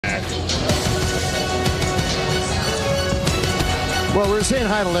Well, we're saying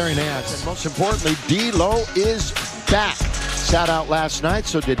hi to Larry Nance. And most importantly, D-Lo is back. Sat out last night,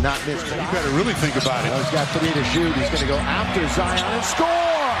 so did not miss. You better really think about it. Well, he's got 3 to shoot. He's going to go after Zion and score.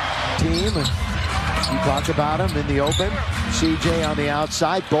 Team, you talked about him in the open. CJ on the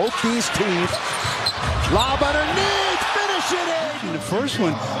outside. Both these teams. Lob underneath. Finish it in. In the first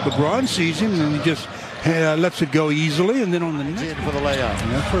one, LeBron sees him and he just lets it go easily. And then on the next in for the layup.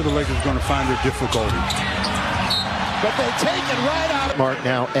 And that's where the Lakers are going to find their difficulty. But they take it right out. Mark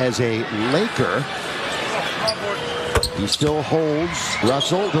now as a Laker. He still holds.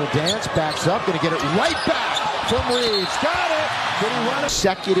 Russell will dance, backs up, going to get it right back from Reeves. Got it. Did he run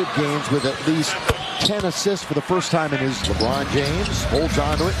consecutive games with at least 10 assists for the first time in his. LeBron James holds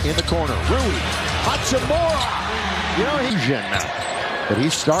onto it in the corner. Rui Hachimura. You know, he's now. But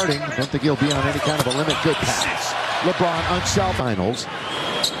he's starting. Don't think he'll be on any kind of a limit. Good pass. LeBron unself finals.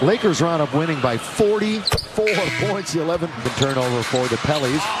 Lakers round up winning by 44 points. The 11th turnover for the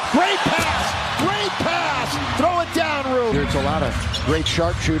Pelicans. Great pass! Great pass! Throw it down, Rui. There's a lot of great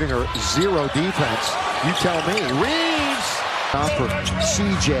sharpshooting or zero defense. You tell me. Reeves out for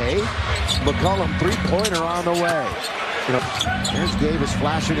CJ. McCollum three-pointer on the way. You know, there's Davis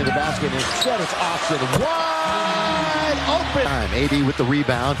flashing in the basket. Instead, it's Austin wide open. AD with the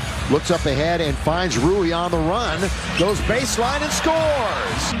rebound. Looks up ahead and finds Rui on the run. Goes baseline and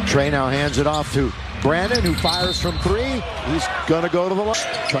scores. Trey now hands it off to Brandon, who fires from 3. He's going to go to the line.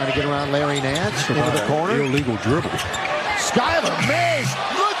 Trying to get around Larry Nance into the corner. Illegal dribble. Skylar Mays,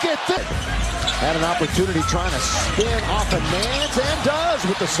 look at this. Had an opportunity trying to spin off of Nance and does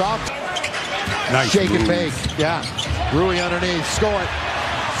with the soft. Nice shake move. and bake. Yeah. Rui underneath. Score it.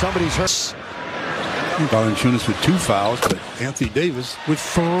 Somebody's hurt. Valanciunas with 2 fouls, but Anthony Davis with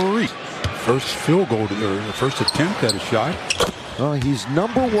 3. First field goal, or the first attempt at a shot. Well, he's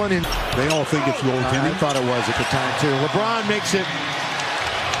number 1 in. They all think it's goaltending. I thought it was at the time, too. LeBron makes it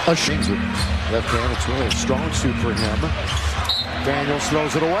a shame. Left hand, it's really a strong suit for him. Daniels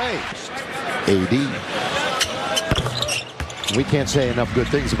throws it away. AD. We can't say enough good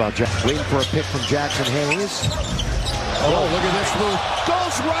things about Jack. Waiting for a pick from Jackson Hayes. Oh, look at this move.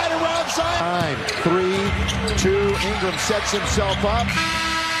 Goes right around Zion. 3, 2. Ingram sets himself up.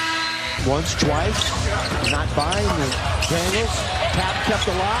 Once, twice. Not buying the Daniels. Tap kept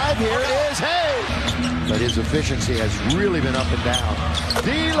alive. Here it is. Hey! But his efficiency has really been up and down.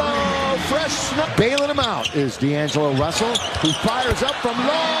 D-Lo, fresh snap. Bailing him out is D'Angelo Russell, who fires up from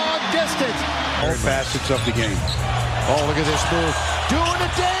long distance. All facets of the game. Oh, look at this move. Doing a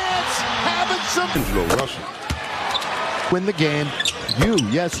dance. Having some. D'Angelo Russell. Win the game.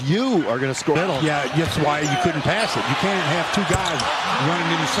 Yes, you are going to score. Yeah, that's why you couldn't pass it. You can't have 2 guys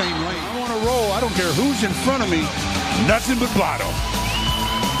running in the same lane. I want to roll. I don't care who's in front of me. Nothing but bottom.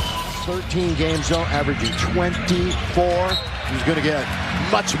 13 games, though, averaging 24. He's going to get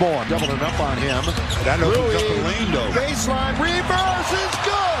much more. Doubling up on him. That opens up the lane, though. Baseline reverse is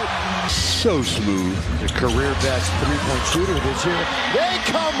good. So smooth. The career best 3-point shooter this year. They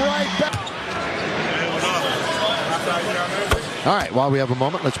come right back. All right, while we have a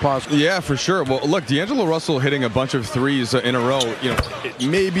moment, let's pause. Yeah, for sure. Well, look, D'Angelo Russell hitting a bunch of threes in a row, you know, it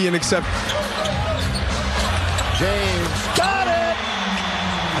may be an exception. James got it.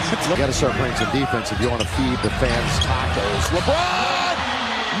 You got to start playing some defense if you want to feed the fans tacos.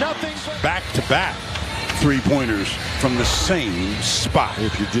 LeBron, nothing. Back-to-back 3-pointers from the same spot.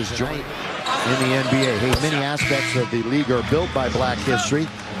 If you just join in the NBA, hey, many aspects of the league are built by Black history.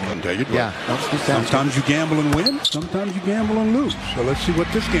 Yeah. Sometimes you gamble and win. Sometimes you gamble and lose. So let's see what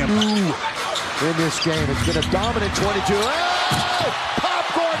this gamble is. In this game, it's been a dominant 22. Oh!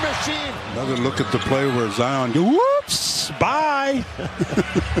 Popcorn machine. Another look at the play where Zion goes, whoops, bye.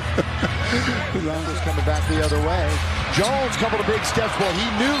 Zion's coming back the other way. Jones, couple of big steps. Well, he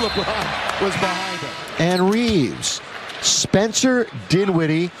knew LeBron was behind him. And Reeves. Spencer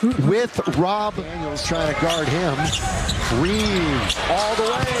Dinwiddie with Rob Daniels trying to guard him. Reeves all the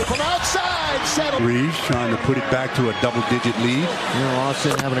way from outside. Settled. Reeves trying to put it back to a double-digit lead. You know,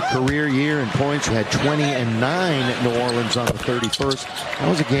 Austin having a career year in points. We had 20 and 9 New Orleans on the 31st. That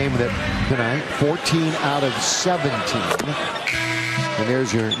was a game that tonight, 14 out of 17. And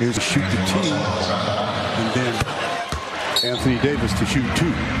there's your news. Shoot the T. And then Anthony Davis to shoot 2.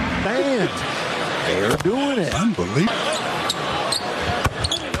 And they're doing it. Unbelievable.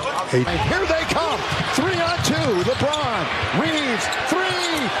 And here they come. 3-on-2. LeBron. Reeves. 3.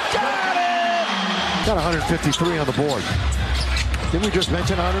 Got it. Got 153 on the board. Didn't we just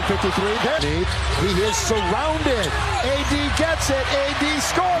mention 153? There. He is surrounded. AD gets it. AD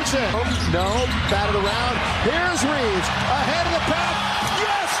scores it. No. Batted around. Here's Reeves. Ahead of the pack.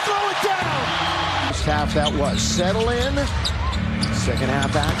 Yes. Throw it down. First half that was. Settle in. Second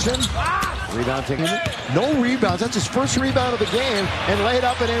half action. Rebound taken. No rebounds. That's his first rebound of the game, and laid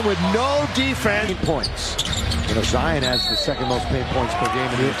up and in with no defense. Points. You know, Zion has the second most paid points per game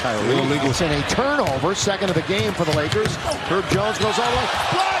in the entire league. It's in a turnover, second of the game for the Lakers. Herb Jones goes all the way.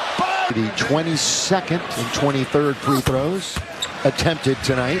 Blocked by the 22nd and 23rd free throws attempted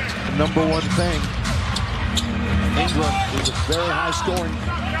tonight. Number one thing. Ingram is a very high scoring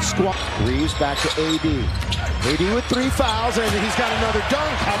squad. Reeves back to AD. AD with 3 fouls, and he's got another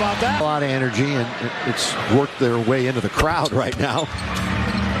dunk. How about that? A lot of energy, and it's worked their way into the crowd right now.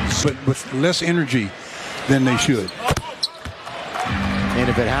 But with less energy than they should. And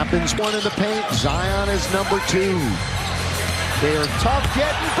if it happens, one in the paint, Zion is number 2. They are tough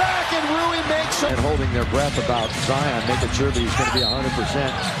getting back, and Rui makes them. And holding their breath about Zion, making sure that he's going to be 100%,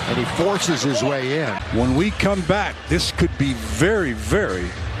 and he forces his way in. When we come back, this could be very, very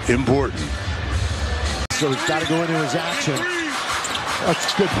important. So he's got to go into his action.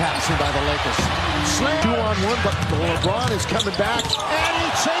 That's good passing by the Lakers. Slam 2-on-1, but LeBron is coming back, and he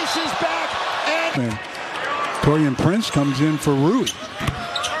chases back. And Torian Prince comes in for Rui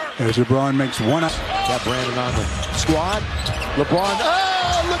as LeBron makes one out. Got Brandon on the squad. LeBron,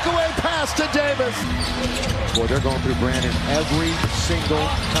 oh, look away pass to Davis. Boy, they're going through Brandon every single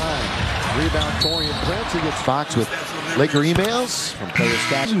time. Rebound Torian Prince. He gets boxed with Laker emails from player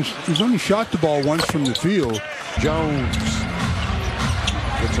stats. He's only shot the ball once from the field. Jones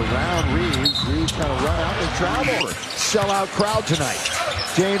gets around Reeves. Reeves kind of run out and travel. Sellout crowd tonight.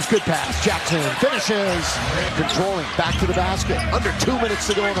 James, good pass. Jackson finishes. Controlling, back to the basket. Under 2 minutes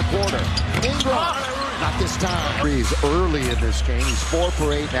to go in the quarter. Ingram, not this time. Reeves early in this game. He's 4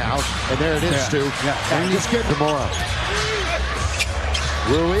 for 8 now. And there it is, Stu. And just get tomorrow.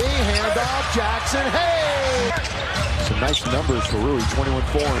 Rui, handoff, Jackson, hey! Some nice numbers for Rui, 21,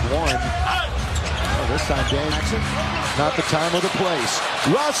 4, and 1. Oh, this time, Jackson, not the time or the place.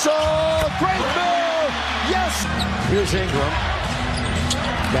 Russell, great move! Yes! Here's Ingram.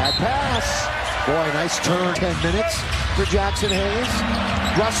 Bad pass. Boy, nice turn. 10 minutes for Jackson Hayes.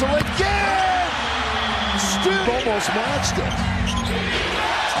 Russell again! Stu almost matched it.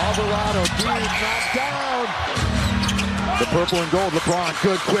 Alvarado being knocked down. The purple and gold, LeBron,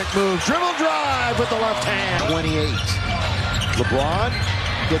 good quick move. Dribble drive with the left hand. 28. LeBron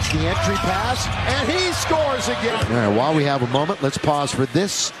gets the entry pass, and he scores again. All right, while we have a moment, let's pause for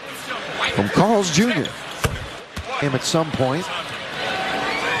this from Carl's Jr. Him at some point.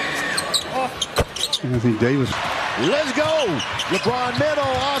 I think Davis. Let's go. LeBron middle,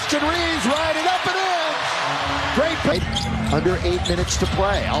 Austin Reeves riding up and in. Great play. Under 8 minutes to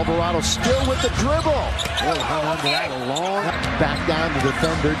play. Alvarado still with the dribble. Oh, hung on to that long. Back down to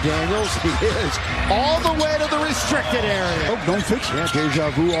defender Daniels. He is all the way to the restricted area. Oh, don't fix it. Yeah, deja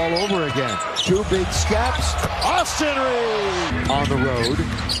vu all over again. 2 big steps. Austin Reeves on the road.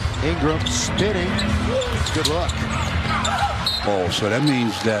 Ingram spinning. Good luck. Oh, so that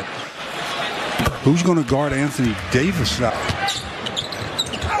means that who's going to guard Anthony Davis now?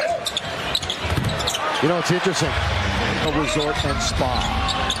 You know, it's interesting. A resort and spa.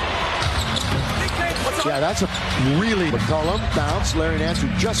 Yeah, that's a really McCollum bounce. Larry Nance, who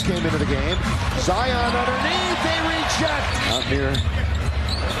just came into the game. Zion underneath. They reject. Out near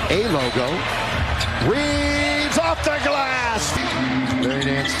a logo. Reeves off the glass. Larry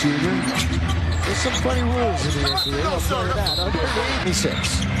Nance Jr. There's some funny rules in the NBA. I'll tell you that. Under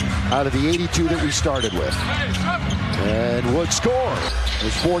 86 out of the 82 that we started with. And Wood score.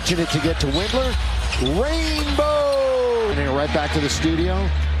 Was fortunate to get to Windler. Rainbow! And right back to the studio.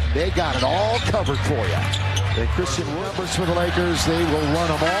 They got it all covered for you. The Christian numbers for the Lakers, they will run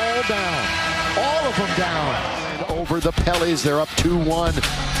them all down. All of them down. Over the Pellies, they're up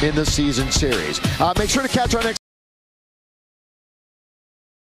 2-1 in the season series. Make sure to catch our next